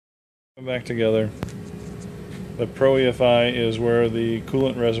Back together. The Pro EFI is where the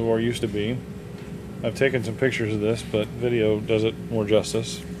coolant reservoir used to be. I've taken some pictures of this, but video does it more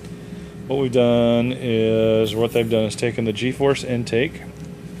justice. What they've done is taken the G-force intake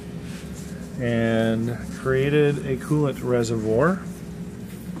and created a coolant reservoir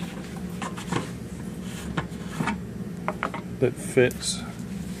that fits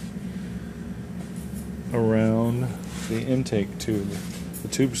around the intake tube. The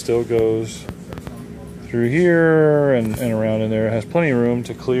tube still goes through here and around in there. It has plenty of room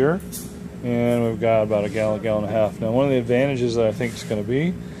to clear, and we've got about a gallon and a half. Now, one of the advantages that I think it's going to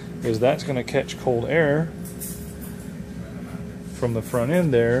be is that's going to catch cold air from the front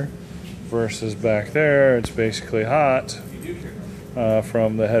end there versus back there. It's basically hot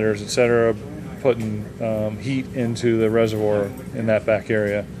from the headers, etc., putting heat into the reservoir in that back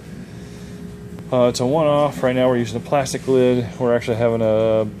area. It's a one-off. Right now we're using a plastic lid. We're actually having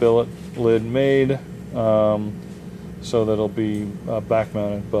a billet lid made so that it'll be back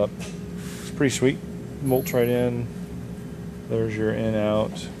mounted, but it's pretty sweet. Bolts right in. There's your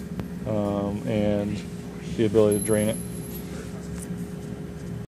in-out and the ability to drain it.